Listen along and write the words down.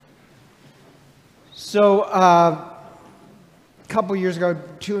So a couple years ago,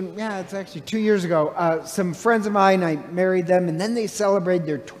 it's actually 2 years ago, some friends of mine, I married them, and then they celebrated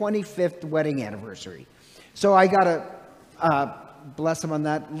their 25th wedding anniversary. So I got to bless them on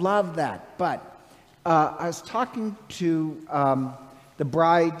that. Love that. But I was talking to the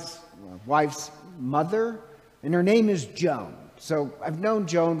bride's wife's mother, and her name is Joan. So I've known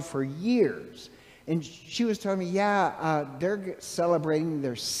Joan for years. And she was telling me, they're celebrating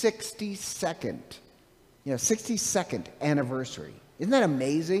their 62nd anniversary. Isn't that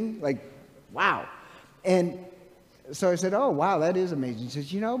amazing? Like, wow. And so I said, oh, wow, that is amazing.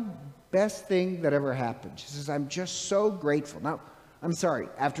 She says, best thing that ever happened. She says, I'm just so grateful. Now, I'm sorry,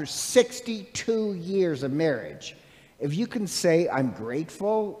 after 62 years of marriage, if you can say I'm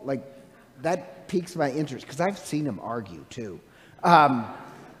grateful, like, that piques my interest, because I've seen them argue, too.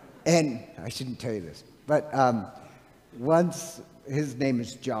 And I shouldn't tell you this, but once, his name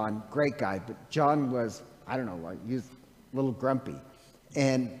is John, great guy, but John was, I don't know, he was a little grumpy.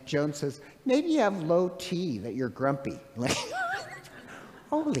 And Joan says, maybe you have low T that you're grumpy. Like,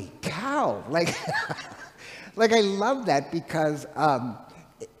 holy cow. Like, like I love that because,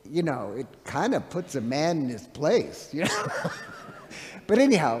 it kind of puts a man in his place, But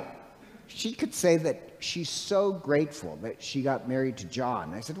anyhow, she could say that she's so grateful that she got married to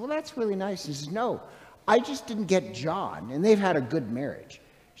John. I said, well, that's really nice. She says, no, I just didn't get John, and they've had a good marriage.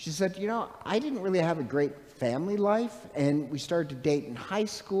 She said, I didn't really have a great family life, and we started to date in high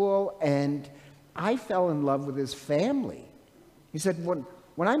school, and I fell in love with his family. He said,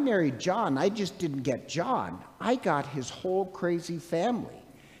 when I married John, I just didn't get John. I got his whole crazy family.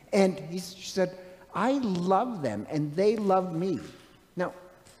 And she said, I love them, and they love me. Now,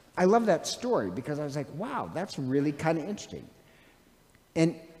 I love that story because I was like, wow, that's really kind of interesting.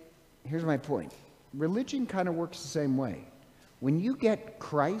 And here's my point. Religion kind of works the same way. When you get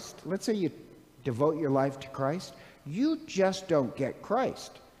Christ, let's say you devote your life to Christ, you just don't get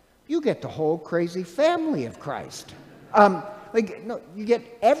Christ. You get the whole crazy family of Christ. You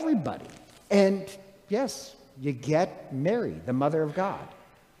get everybody. And yes, you get Mary, the mother of God.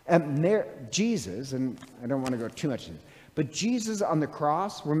 And Jesus, and I don't want to go too much into it, but Jesus on the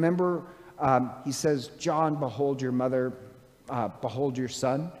cross, remember, he says, John, behold your mother, behold your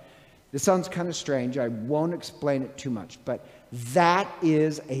son. This sounds kind of strange. I won't explain it too much, but that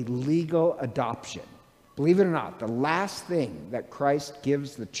is a legal adoption. Believe it or not, the last thing that Christ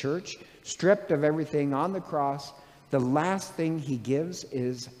gives the church, stripped of everything on the cross, the last thing he gives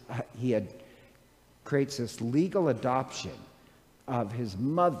is creates this legal adoption of his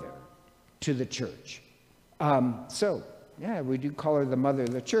mother to the church. We do call her the mother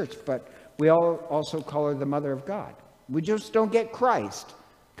of the church, but we also call her the mother of God. We just don't get Christ,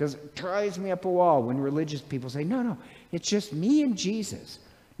 because it drives me up a wall when religious people say, no, it's just me and Jesus.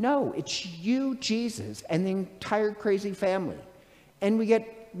 No, it's you, Jesus, and the entire crazy family. And we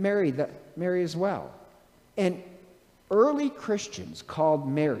get Mary as well. And early Christians called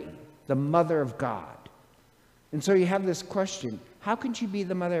Mary the mother of God. And so you have this question, how can she be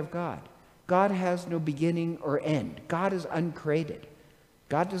the mother of God? God has no beginning or end. God is uncreated.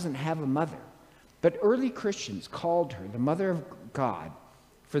 God doesn't have a mother. But early Christians called her the mother of God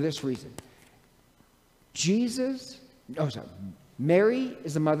for this reason. Mary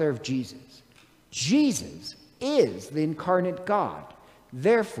is the mother of Jesus. Jesus is the incarnate God.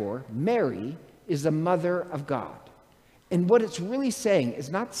 Therefore, Mary is the mother of God. And what it's really saying is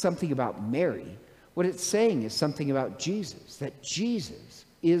not something about Mary. What it's saying is something about Jesus, that Jesus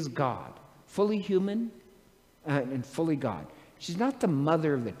is God. Fully human and fully God. She's not the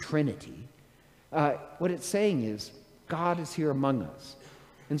mother of the Trinity. What it's saying is God is here among us.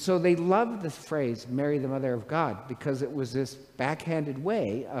 And so they loved the phrase, Mary, the mother of God, because it was this backhanded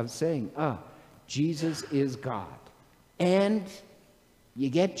way of saying, Jesus is God. And you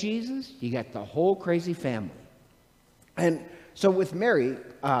get Jesus, you get the whole crazy family. And so with Mary,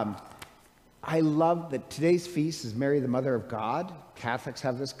 I love that today's feast is Mary, the mother of God. Catholics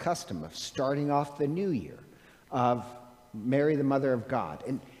have this custom of starting off the new year of Mary, the mother of God.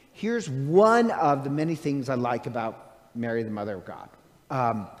 And here's one of the many things I like about Mary, the mother of God.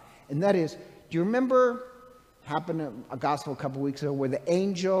 And that is, do you remember happened in a gospel a couple weeks ago where the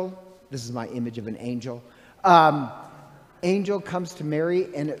angel, this is my image of an angel, angel comes to Mary,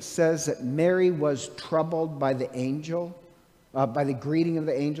 and it says that Mary was troubled by the angel, by the greeting of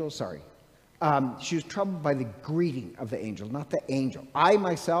the angel, sorry. She was troubled by the greeting of the angel, not the angel. I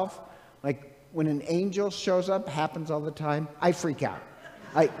myself, like when an angel shows up, happens all the time, I freak out.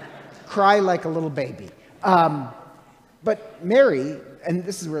 I cry like a little baby. But Mary, and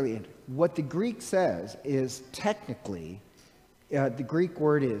this is really interesting, what the Greek says is technically, the Greek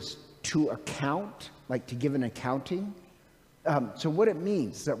word is to account, like to give an accounting. So what it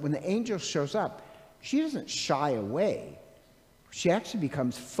means is that when the angel shows up, she doesn't shy away. She actually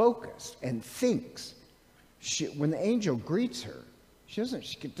becomes focused and thinks. When the angel greets her, she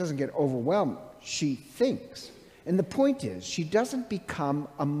doesn't get overwhelmed. She thinks. And the point is, she doesn't become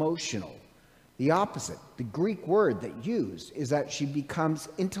emotional. The opposite, the Greek word that used, is that she becomes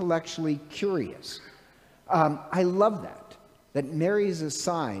intellectually curious. I love that Mary is a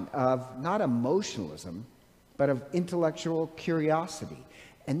sign of not emotionalism, but of intellectual curiosity.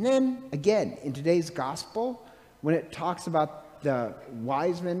 And then, again, in today's gospel, when it talks about the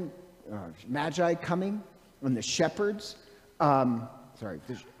wise men, magi coming, and the shepherds, when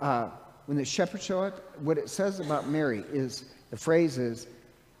the shepherds show up, what it says about Mary is, the phrase is,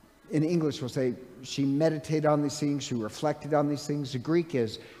 in English we'll say, she meditated on these things, she reflected on these things. The Greek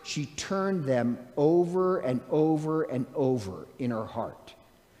is, she turned them over and over and over in her heart.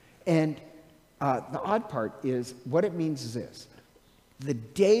 And the odd part is, what it means is this. The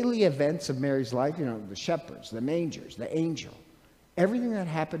daily events of Mary's life, the shepherds, the mangers, the angel, everything that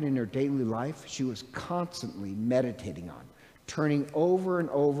happened in her daily life, she was constantly meditating on, turning over and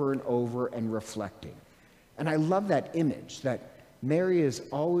over and over and reflecting. And I love that image, that Mary is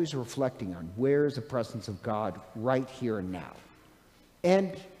always reflecting on where is the presence of God right here and now.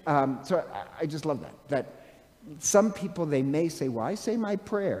 And so I just love that some people, they may say, well, I say my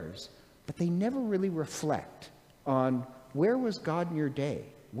prayers, but they never really reflect on where was God in your day?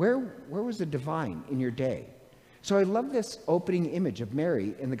 Where was the divine in your day? So I love this opening image of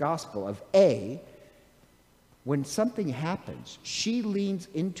Mary in the gospel of when something happens, she leans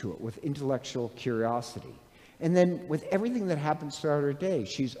into it with intellectual curiosity. And then with everything that happens throughout her day,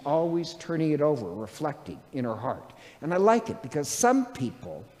 she's always turning it over, reflecting in her heart. And I like it because some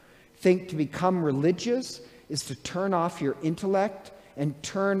people think to become religious is to turn off your intellect and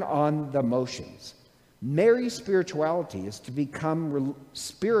turn on the emotions. Mary's spirituality is to become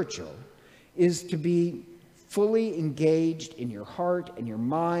spiritual, is to be fully engaged in your heart and your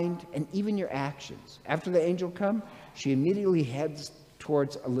mind and even your actions. After the angel comes, she immediately heads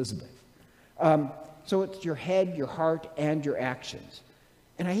towards Elizabeth. So it's your head, your heart, and your actions.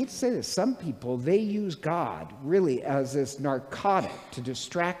 And I hate to say this, some people, they use God really as this narcotic to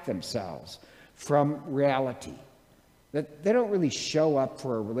distract themselves from reality. That they don't really show up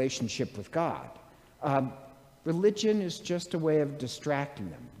for a relationship with God. Religion is just a way of distracting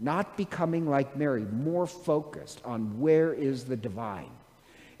them, not becoming like Mary, more focused on where is the divine.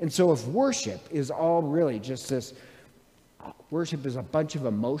 And so if worship is all really just this, worship is a bunch of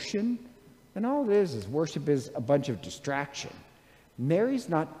emotion, then all it is worship is a bunch of distraction. Mary's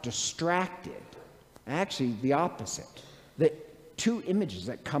not distracted. Actually, the opposite. The two images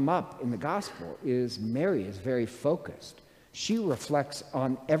that come up in the gospel is Mary is very focused. She reflects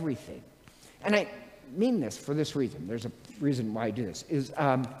on everything. And I mean this for this reason. There's a reason why I do this. Is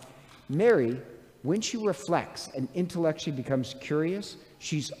Mary, when she reflects and intellectually becomes curious,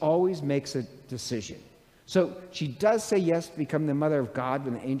 she's always makes a decision. So she does say yes to become the mother of God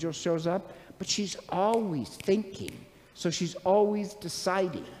when the angel shows up, but she's always thinking. So she's always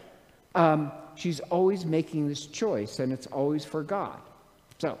deciding. She's always making this choice, and it's always for God.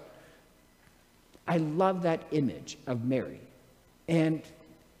 So I love that image of Mary. And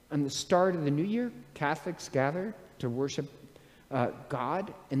on the start of the new year, Catholics gather to worship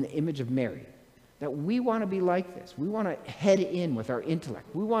God in the image of Mary. That we want to be like this. We want to head in with our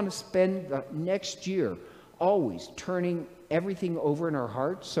intellect. We want to spend the next year always turning everything over in our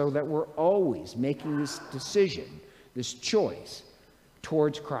hearts so that we're always making this decision, this choice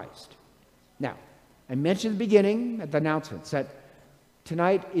towards Christ. Now, I mentioned at the beginning at the announcements that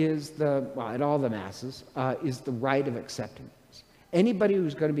tonight is at all the masses, is the rite of acceptance. Anybody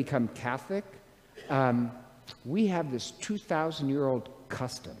who's going to become Catholic, we have this 2,000-year-old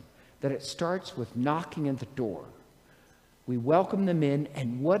custom that it starts with knocking at the door. We welcome them in,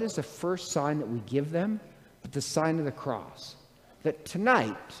 and what is the first sign that we give them? But the sign of the cross. That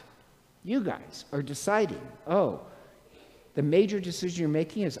tonight, you guys are deciding, the major decision you're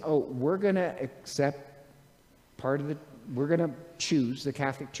making is, we're going to accept we're going to choose the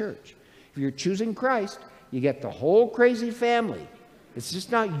Catholic Church. If you're choosing Christ, you get the whole crazy family. It's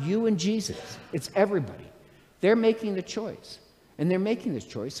just not you and Jesus. It's everybody. They're making the choice. And they're making this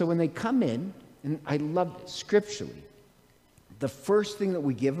choice. So when they come in, and I love this, scripturally, the first thing that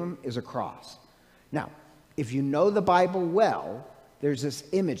we give them is a cross. Now, if you know the Bible well, there's this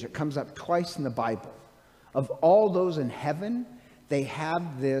image that comes up twice in the Bible of all those in heaven. They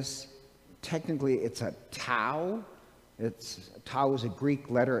have this, technically it's a tau. Tau is a Greek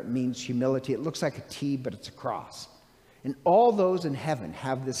letter. It means humility. It looks like a T, but it's a cross. And all those in heaven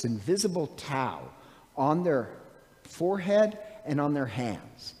have this invisible tau on their forehead and on their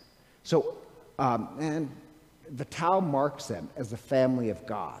hands. So, and the tau marks them as the family of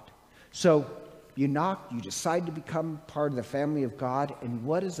God. So you knock, you decide to become part of the family of God, and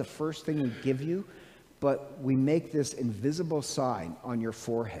what is the first thing we give you? But we make this invisible sign on your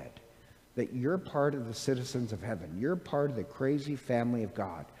forehead that you're part of the citizens of heaven. You're part of the crazy family of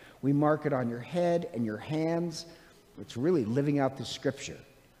God. We mark it on your head and your hands. It's really living out the scripture.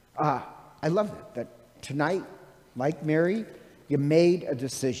 I love that tonight, like Mary, you made a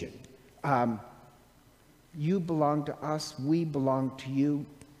decision. You belong to us. We belong to you.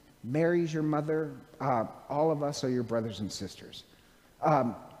 Mary's your mother. All of us are your brothers and sisters.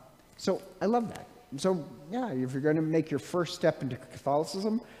 So I love that. So yeah, if you're going to make your first step into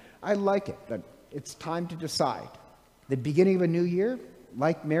Catholicism, I like it, that it's time to decide. The beginning of a new year,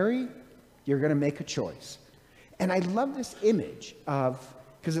 like Mary, you're going to make a choice. And I love this image of,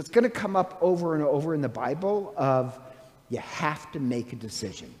 because it's going to come up over and over in the Bible, of you have to make a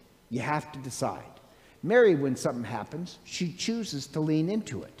decision. You have to decide. Mary, when something happens, she chooses to lean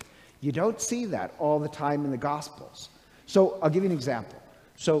into it. You don't see that all the time in the Gospels. So I'll give you an example.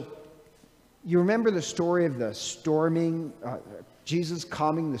 So you remember the story of the storming, Jesus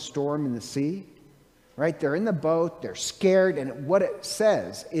calming the storm in the sea? Right? They're in the boat, they're scared, and what it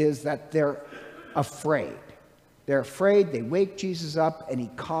says is that they're afraid. They're afraid, they wake Jesus up, and he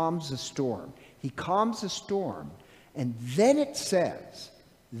calms the storm. He calms the storm, and then it says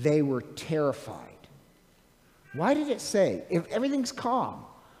they were terrified. Why did it say, if everything's calm,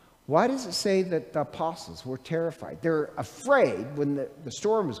 why does it say that the apostles were terrified? They're afraid when the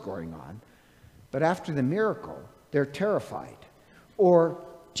storm is going on, but after the miracle, they're terrified. Or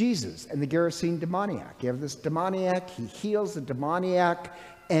Jesus and the Gerasene demoniac. You have this demoniac, he heals the demoniac,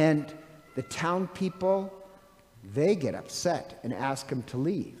 and the town people, they get upset and ask him to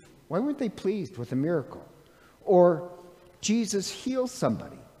leave. Why weren't they pleased with the miracle? Or Jesus heals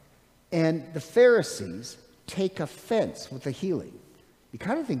somebody, and the Pharisees take offense with the healing. You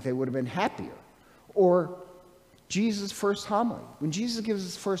kind of think they would have been happier. Or Jesus' first homily. When Jesus gives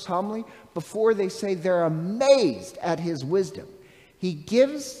his first homily, before they say they're amazed at his wisdom, he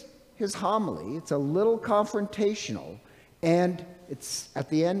gives his homily. It's a little confrontational, and it's at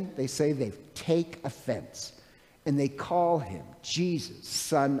the end they say they take offense, and they call him Jesus,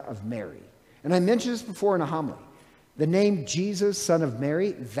 Son of Mary. And I mentioned this before in a homily. The name Jesus, Son of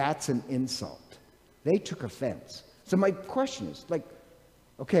Mary, that's an insult. They took offense. So my question is,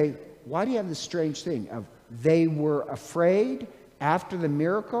 okay, why do you have this strange thing of they were afraid after the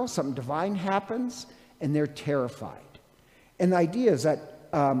miracle, something divine happens, and they're terrified? And the idea is that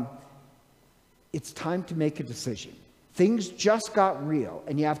it's time to make a decision. Things just got real,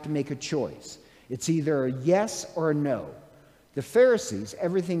 and you have to make a choice. It's either a yes or a no. The Pharisees,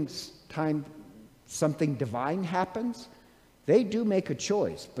 everything's time something divine happens, they do make a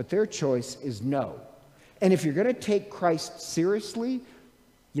choice, but their choice is no. And if you're going to take Christ seriously,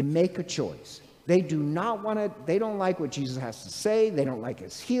 you make a choice. They do not want to, they don't like what Jesus has to say. They don't like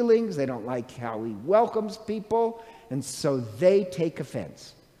his healings. They don't like how he welcomes people. And so they take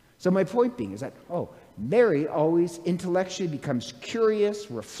offense. So my point being is that, Mary always intellectually becomes curious,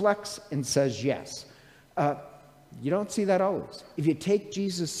 reflects, and says yes. You don't see that always. If you take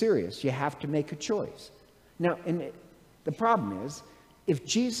Jesus serious, you have to make a choice. Now, the problem is, if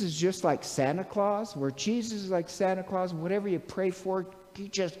Jesus is just like Santa Claus, where Jesus is like Santa Claus, whatever you pray for, he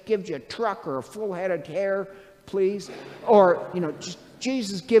just gives you a truck or a full head of hair, please. Or, just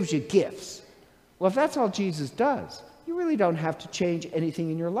Jesus gives you gifts. Well, if that's all Jesus does, you really don't have to change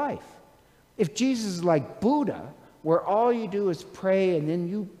anything in your life. If Jesus is like Buddha, where all you do is pray and then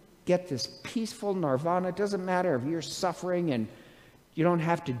you get this peaceful nirvana, it doesn't matter if you're suffering and you don't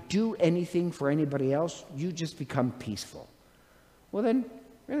have to do anything for anybody else, you just become peaceful. Well then,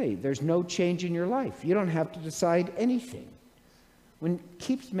 really, there's no change in your life. You don't have to decide anything. When it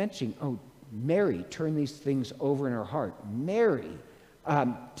keeps mentioning, Mary turned these things over in her heart. Mary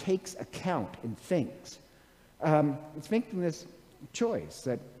takes account and thinks. It's making this choice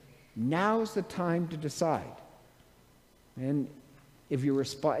that now's the time to decide. And if you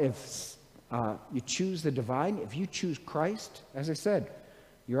you choose the divine, if you choose Christ, as I said,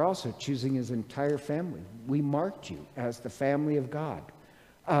 you're also choosing his entire family. We marked you as the family of God.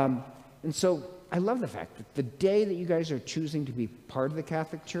 And so I love the fact that the day that you guys are choosing to be part of the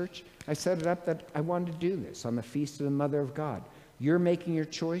Catholic Church, I set it up that I wanted to do this on the Feast of the Mother of God. You're making your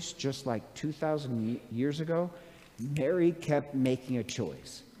choice just like 2,000 years ago. Mary kept making a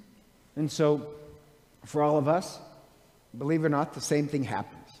choice. And so for all of us, believe it or not, the same thing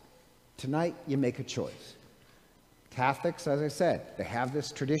happens. Tonight, you make a choice. Catholics, as I said, they have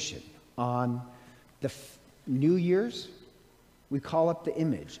this tradition. On the New Year's, we call up the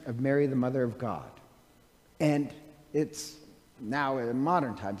image of Mary, the Mother of God. And it's now in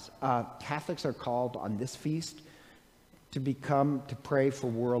modern times, Catholics are called on this feast to pray for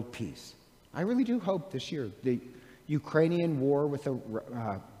world peace. I really do hope this year the Ukrainian war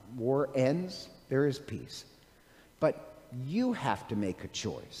war ends, there is peace. But you have to make a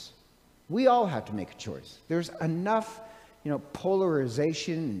choice. We all have to make a choice. There's enough,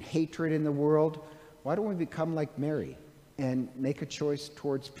 polarization and hatred in the world. Why don't we become like Mary and make a choice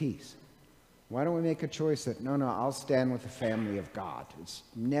towards peace? Why don't we make a choice that, no, I'll stand with the family of God. It's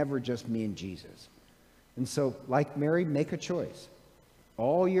never just me and Jesus. And so, like Mary, make a choice.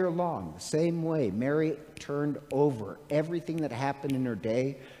 All year long, the same way Mary turned over everything that happened in her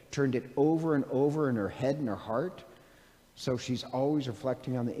day, turned it over and over in her head and her heart. So she's always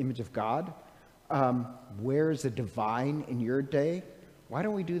reflecting on the image of God. Where is the divine in your day? Why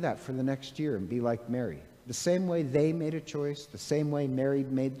don't we do that for the next year and be like Mary? The same way they made a choice, the same way Mary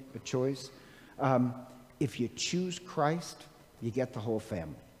made a choice. If you choose Christ, you get the whole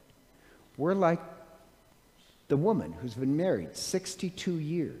family. We're like the woman who's been married 62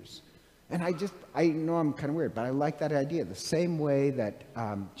 years. And I know I'm kind of weird, but I like that idea. The same way that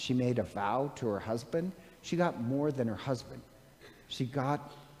she made a vow to her husband, she got more than her husband. She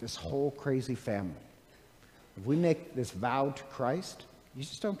got this whole crazy family. If we make this vow to Christ, you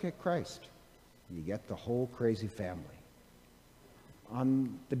just don't get Christ. You get the whole crazy family.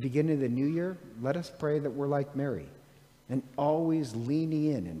 On the beginning of the new year, let us pray that we're like Mary and always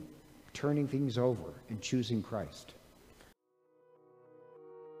leaning in and turning things over and choosing Christ.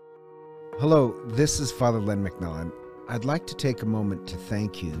 Hello, this is Father Len McMillan. I'd like to take a moment to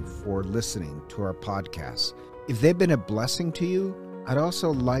thank you for listening to our podcasts. If they've been a blessing to you, I'd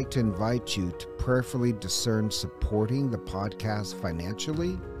also like to invite you to prayerfully discern supporting the podcast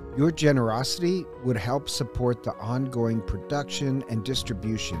financially. Your generosity would help support the ongoing production and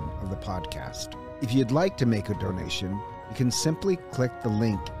distribution of the podcast. If you'd like to make a donation, you can simply click the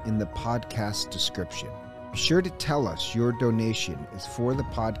link in the podcast description. Be sure to tell us your donation is for the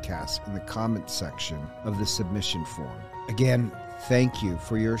podcast in the comments section of the submission form. Again, thank you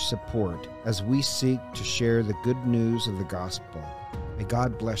for your support as we seek to share the good news of the gospel. May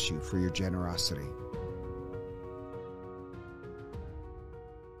God bless you for your generosity.